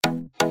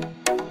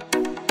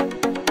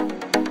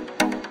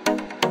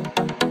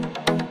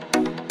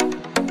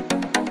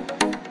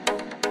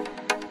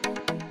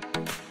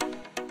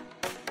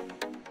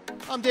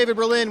I'm David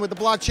Berlin with the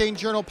Blockchain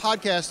Journal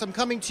podcast. I'm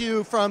coming to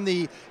you from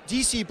the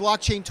DC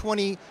Blockchain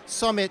 20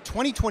 Summit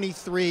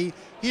 2023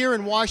 here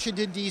in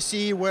Washington,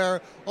 D.C.,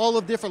 where all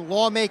of different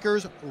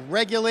lawmakers,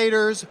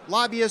 regulators,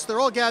 lobbyists,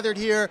 they're all gathered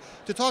here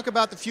to talk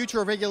about the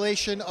future of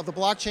regulation of the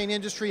blockchain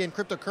industry and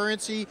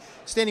cryptocurrency.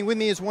 Standing with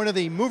me is one of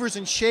the movers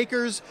and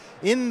shakers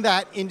in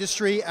that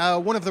industry,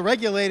 one of the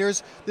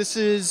regulators. This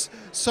is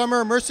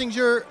Summer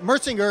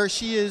Mersinger.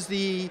 She is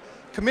the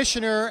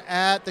commissioner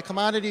at the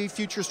Commodity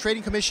Futures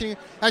Trading Commission.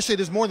 Actually,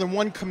 there's more than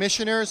one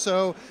commissioner,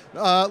 so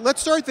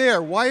let's start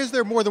there. Why is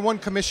there more than one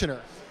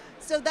commissioner?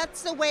 So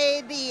that's the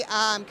way the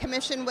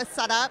commission was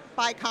set up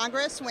by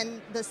Congress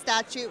when the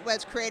statute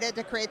was created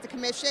to create the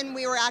commission.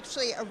 We were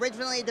actually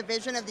originally a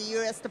division of the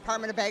U.S.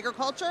 Department of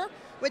Agriculture,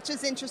 which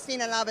is interesting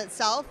in and of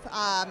itself,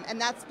 and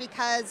that's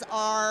because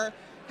our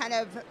kind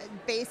of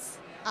base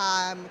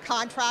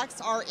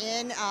contracts are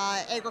in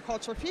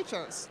agricultural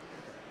futures.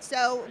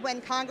 So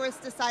when Congress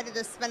decided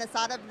to spin us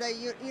out of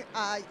the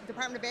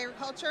Department of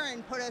Agriculture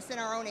and put us in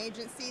our own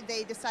agency,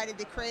 they decided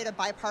to create a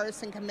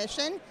bipartisan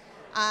commission.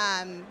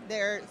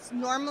 There's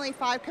normally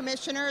 5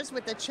 commissioners,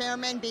 with the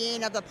chairman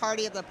being of the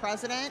party of the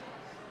president,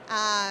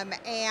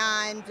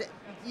 and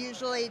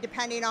usually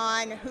depending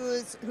on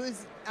who's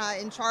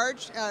in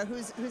charge,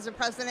 who's the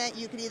president,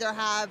 you could either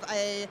have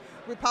a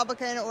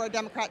Republican or a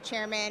Democrat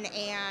chairman,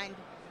 and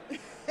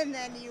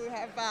then you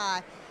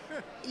have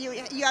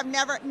you have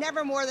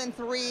never more than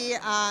 3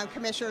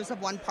 commissioners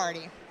of one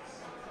party.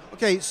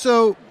 Okay,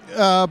 so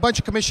a bunch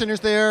of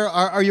commissioners there.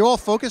 Are you all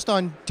focused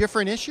on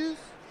different issues?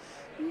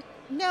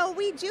 No,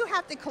 we do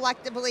have to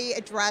collectively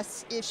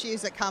address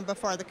issues that come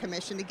before the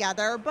commission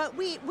together, but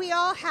we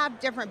all have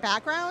different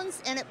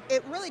backgrounds, and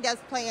it really does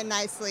play in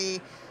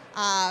nicely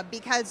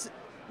because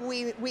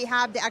we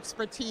have the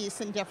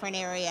expertise in different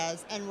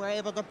areas, and we're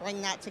able to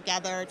bring that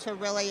together to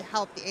really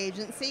help the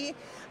agency.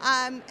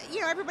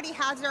 Everybody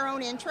has their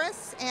own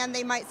interests, and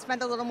they might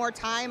spend a little more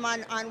time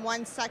on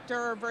one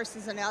sector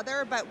versus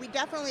another, but we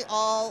definitely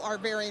all are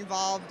very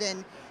involved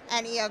in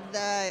any of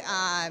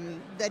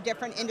the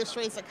different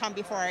industries that come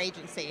before our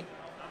agency.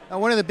 Now,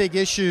 one of the big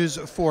issues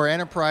for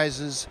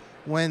enterprises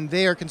when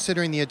they are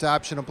considering the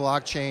adoption of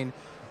blockchain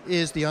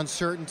is the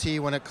uncertainty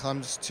when it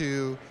comes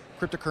to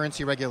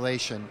cryptocurrency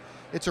regulation.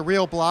 It's a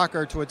real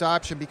blocker to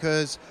adoption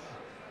because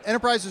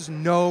enterprises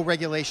know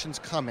regulation's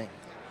coming.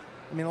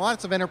 I mean,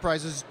 lots of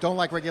enterprises don't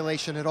like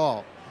regulation at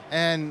all.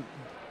 And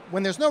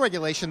when there's no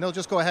regulation, they'll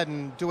just go ahead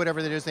and do whatever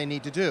it is they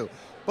need to do.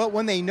 But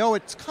when they know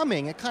it's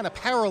coming, it kind of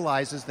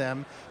paralyzes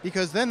them,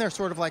 because then they're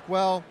sort of like,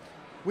 well,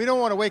 we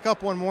don't want to wake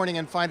up one morning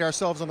and find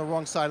ourselves on the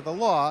wrong side of the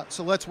law,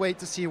 so let's wait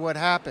to see what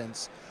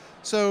happens.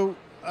 So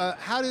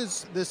how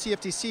does the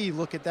CFTC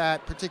look at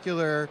that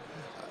particular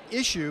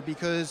issue?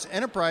 Because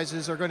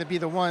enterprises are going to be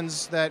the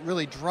ones that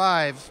really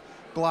drive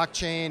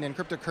blockchain and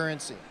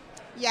cryptocurrency.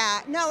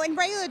 Yeah, no, and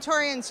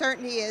regulatory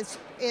uncertainty is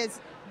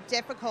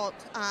difficult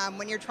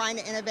when you're trying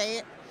to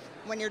innovate,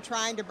 when you're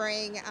trying to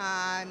bring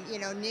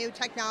new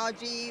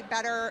technology,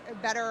 better,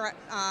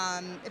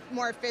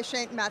 more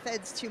efficient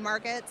methods to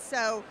markets.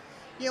 So,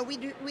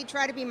 we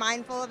try to be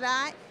mindful of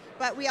that.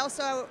 But we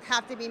also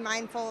have to be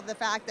mindful of the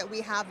fact that we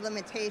have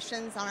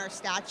limitations on our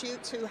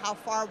statute to how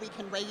far we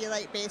can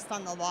regulate based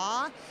on the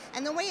law.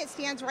 And the way it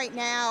stands right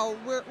now,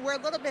 we're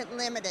a little bit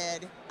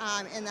limited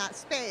in that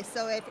space.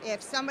 So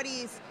if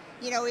somebody's,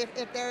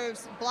 if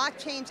there's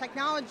blockchain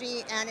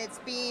technology and it's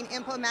being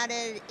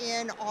implemented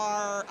in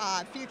our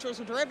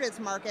futures or derivatives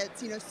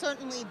markets,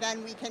 certainly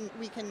then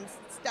we can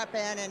step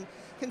in and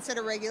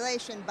consider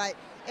regulation. But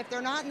if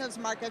they're not in those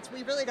markets,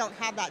 we really don't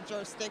have that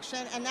jurisdiction,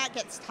 and that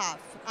gets tough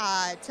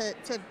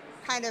to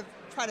kind of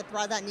try to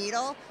thread that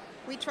needle.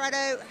 We try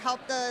to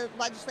help the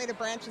legislative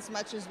branch as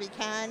much as we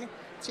can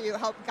to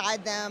help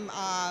guide them,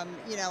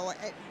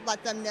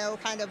 let them know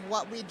kind of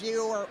what we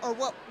do or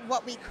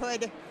what we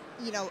could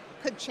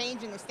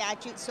change in the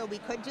statute, so we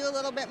could do a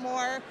little bit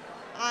more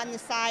on the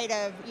side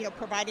of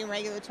providing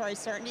regulatory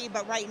certainty.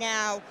 But right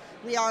now,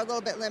 we are a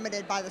little bit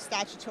limited by the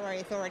statutory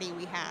authority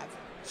we have.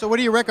 So what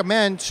do you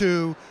recommend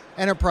to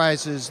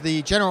enterprises,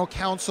 the general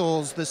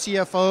counsels, the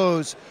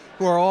CFOs,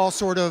 who are all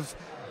sort of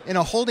in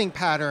a holding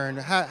pattern?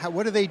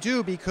 What do they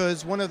do?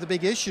 Because one of the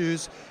big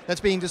issues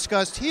that's being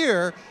discussed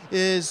here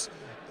is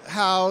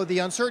how the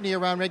uncertainty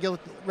around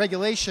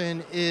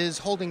regulation is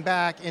holding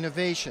back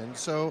innovation.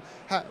 So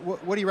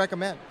what do you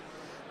recommend?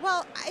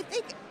 Well, I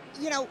think,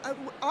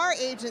 our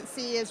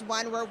agency is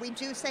one where we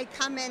do say,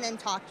 come in and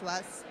talk to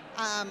us.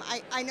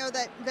 I know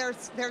that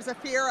there's a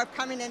fear of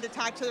coming in to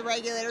talk to the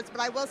regulators, but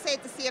I will say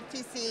at the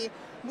CFTC,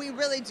 we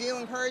really do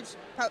encourage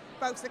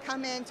folks to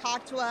come in,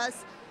 talk to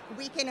us.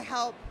 We can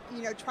help,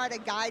 try to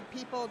guide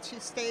people to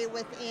stay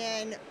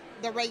within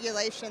the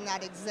regulation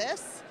that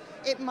exists.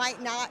 It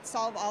might not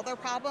solve all their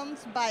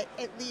problems, but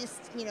at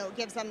least,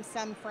 gives them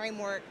some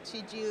framework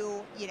to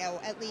do,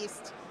 at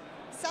least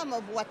some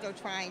of what they're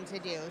trying to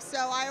do. So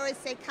I always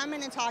say, come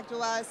in and talk to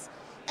us.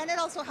 And it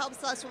also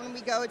helps us when we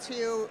go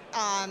to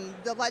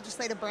the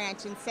legislative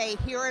branch and say,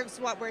 here's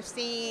what we're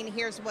seeing,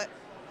 here's what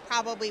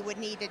probably would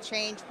need to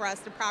change for us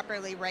to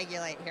properly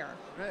regulate here.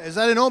 Is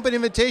that an open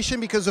invitation?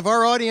 Because if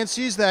our audience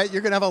sees that,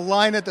 you're going to have a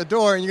line at the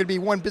door and you're going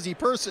to be one busy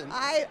person.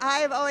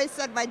 I've always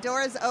said my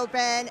door is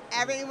open.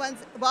 Everyone's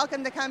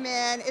welcome to come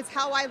in. It's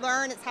how I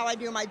learn. It's how I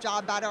do my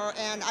job better.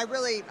 And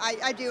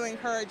I do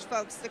encourage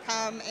folks to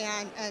come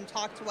and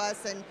talk to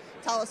us and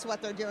tell us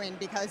what they're doing,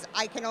 because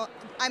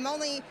I'm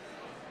only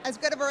as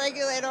good of a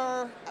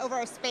regulator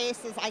over a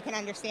space as I can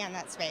understand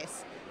that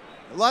space.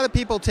 A lot of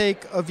people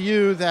take a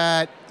view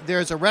that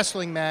there's a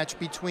wrestling match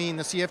between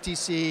the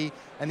CFTC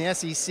and the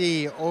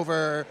SEC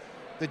over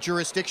the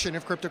jurisdiction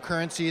of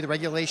cryptocurrency, the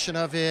regulation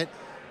of it,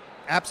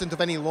 absent of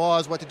any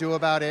laws, what to do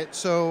about it.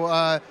 So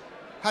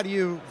how do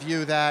you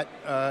view that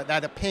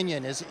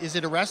opinion? Is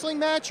it a wrestling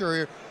match,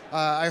 or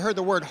I heard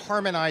the word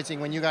harmonizing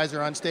when you guys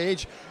are on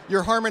stage.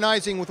 You're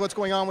harmonizing with what's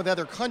going on with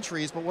other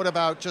countries, but what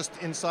about just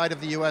inside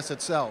of the U.S.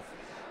 itself?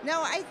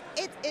 No,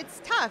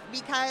 it's tough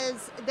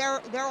because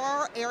there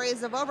are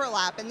areas of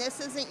overlap, and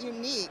this isn't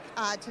unique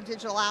to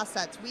digital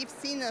assets. We've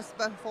seen this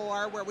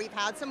before where we've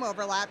had some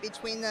overlap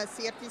between the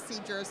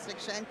CFTC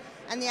jurisdiction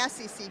and the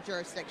SEC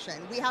jurisdiction.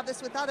 We have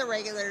this with other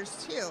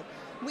regulators too.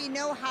 We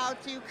know how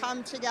to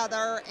come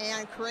together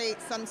and create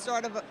some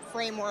sort of a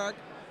framework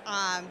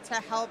to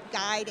help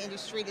guide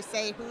industry to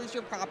say who's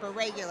your proper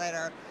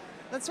regulator.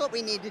 That's what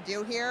we need to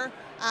do here.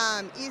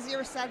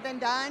 Easier said than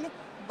done.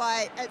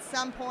 But at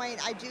some point,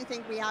 I do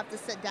think we have to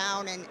sit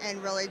down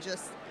and really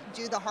just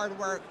do the hard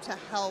work to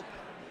help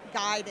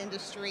guide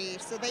industry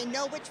so they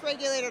know which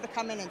regulator to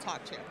come in and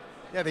talk to.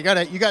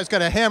 Yeah, you guys got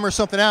to hammer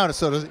something out.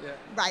 So yeah.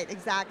 Right,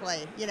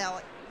 exactly.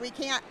 We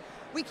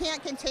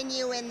can't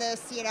continue in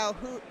this,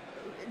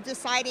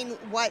 deciding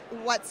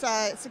what's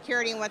a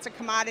security and what's a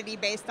commodity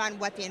based on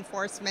what the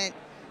enforcement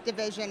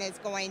division is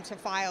going to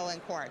file in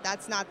court.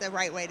 That's not the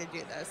right way to do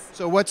this.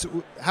 So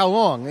how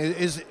long?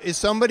 Is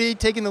somebody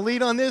taking the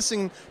lead on this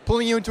and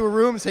pulling you into a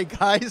room and say,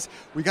 guys,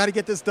 we got to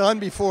get this done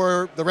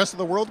before the rest of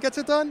the world gets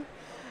it done?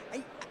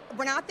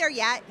 We're not there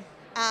yet,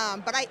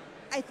 but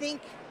I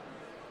think,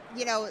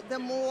 the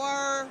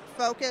more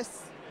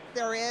focus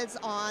there is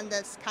on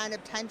this kind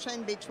of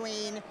tension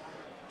between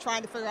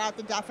trying to figure out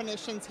the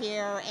definitions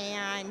here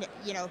and,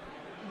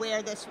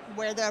 where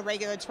the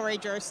regulatory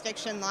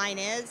jurisdiction line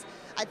is,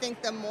 I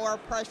think the more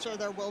pressure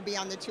there will be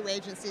on the two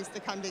agencies to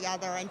come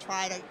together and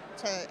try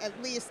to at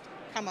least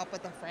come up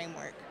with a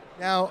framework.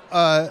 Now,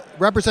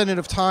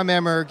 Representative Tom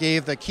Emmer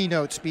gave the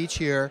keynote speech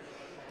here,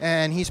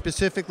 and he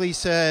specifically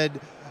said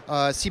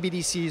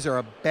CBDCs are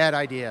a bad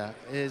idea.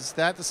 Is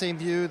that the same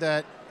view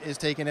that is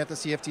taken at the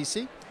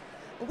CFTC?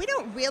 We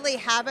don't really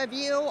have a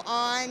view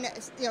on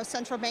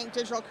central bank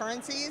digital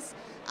currencies.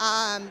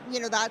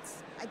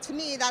 That's, to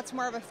me, that's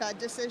more of a Fed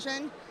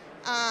decision.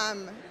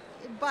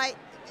 But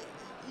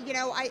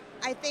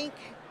I think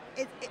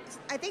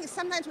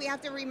sometimes we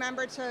have to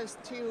remember to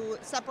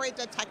separate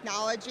the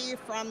technology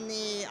from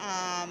the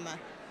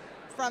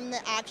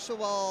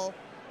actual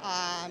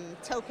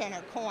token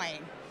or coin.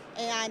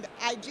 And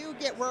I do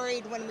get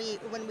worried when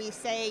we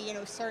say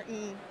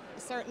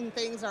certain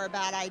things are a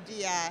bad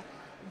idea,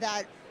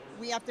 that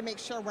we have to make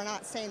sure we're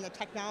not saying the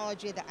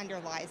technology that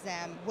underlies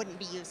them wouldn't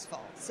be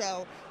useful.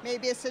 So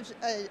maybe a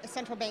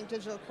central bank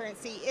digital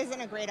currency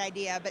isn't a great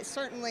idea, but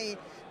certainly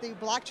the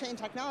blockchain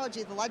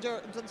technology,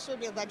 the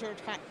distributed ledger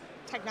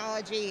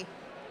technology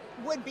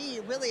would be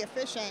really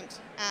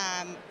efficient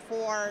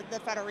for the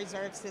Federal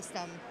Reserve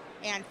System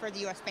and for the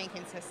U.S.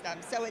 banking system.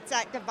 So it's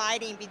that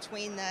dividing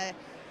between the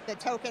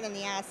token and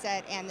the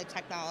asset and the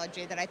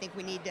technology that I think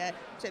we need to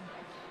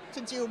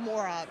do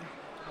more of.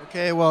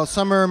 Okay, well,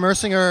 Summer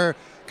Mersinger,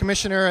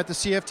 Commissioner at the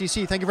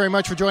CFTC, thank you very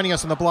much for joining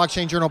us on the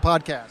Blockchain Journal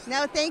podcast.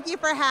 No, thank you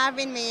for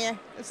having me.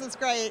 This was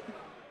great.